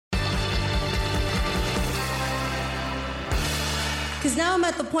because now I'm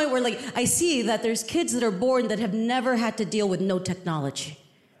at the point where, like, I see that there's kids that are born that have never had to deal with no technology.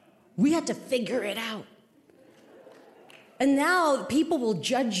 We had to figure it out. And now people will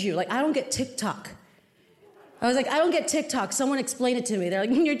judge you. Like, I don't get TikTok. I was like, I don't get TikTok. Someone explain it to me. They're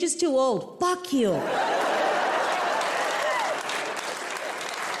like, you're just too old. Fuck you.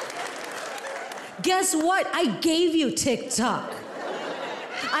 Guess what? I gave you TikTok.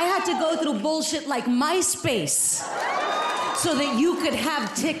 I had to go through bullshit like MySpace so that you could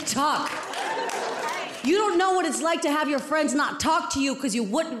have TikTok. You don't know what it's like to have your friends not talk to you because you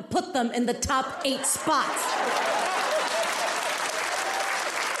wouldn't put them in the top 8 spots.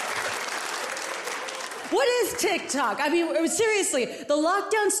 What is TikTok? I mean, seriously, the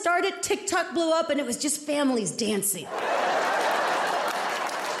lockdown started, TikTok blew up, and it was just families dancing.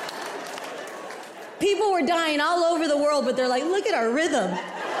 People were dying all over the world, but they're like, look at our rhythm.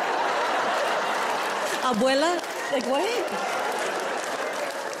 Abuela? Like, what?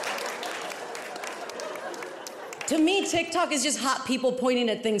 To me, TikTok is just hot people pointing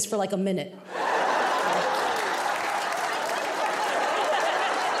at things for like a minute.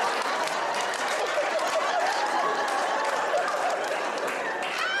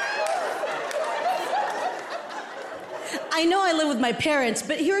 I know I live with my parents,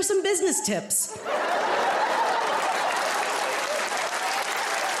 but here are some business tips.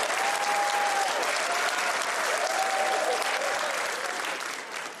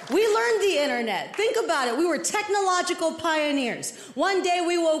 We learned the internet. Think about it. We were technological pioneers. One day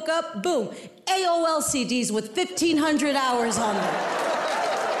we woke up, boom, AOL CDs with 1,500 hours on them.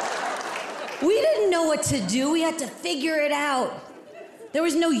 We didn't know what to do. We had to figure it out. There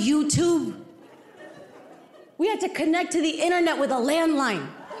was no YouTube. We had to connect to the internet with a landline.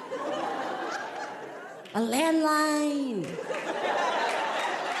 A landline.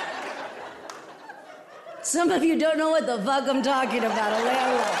 Some of you don't know what the fuck I'm talking about, a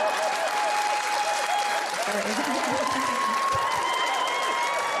landline.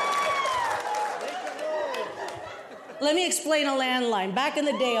 Let me explain a landline. Back in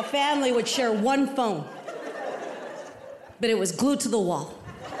the day, a family would share one phone, but it was glued to the wall.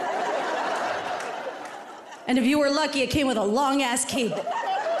 And if you were lucky, it came with a long-ass cable.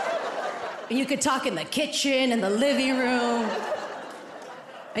 And you could talk in the kitchen and the living room.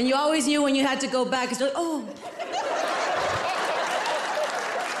 And you always knew when you had to go back. It's like, oh.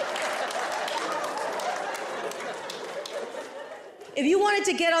 If you wanted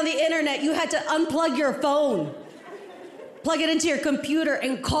to get on the internet, you had to unplug your phone, plug it into your computer,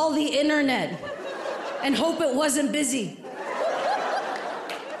 and call the internet, and hope it wasn't busy.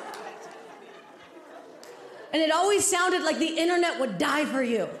 And it always sounded like the internet would die for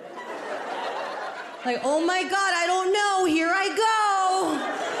you. Like, oh my God, I don't know, here I go.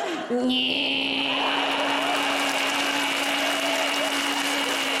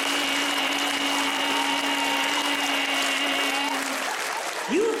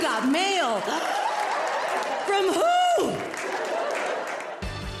 You got mail. From who?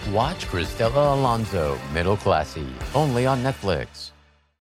 Watch Cristela Alonzo, Middle Classy, only on Netflix.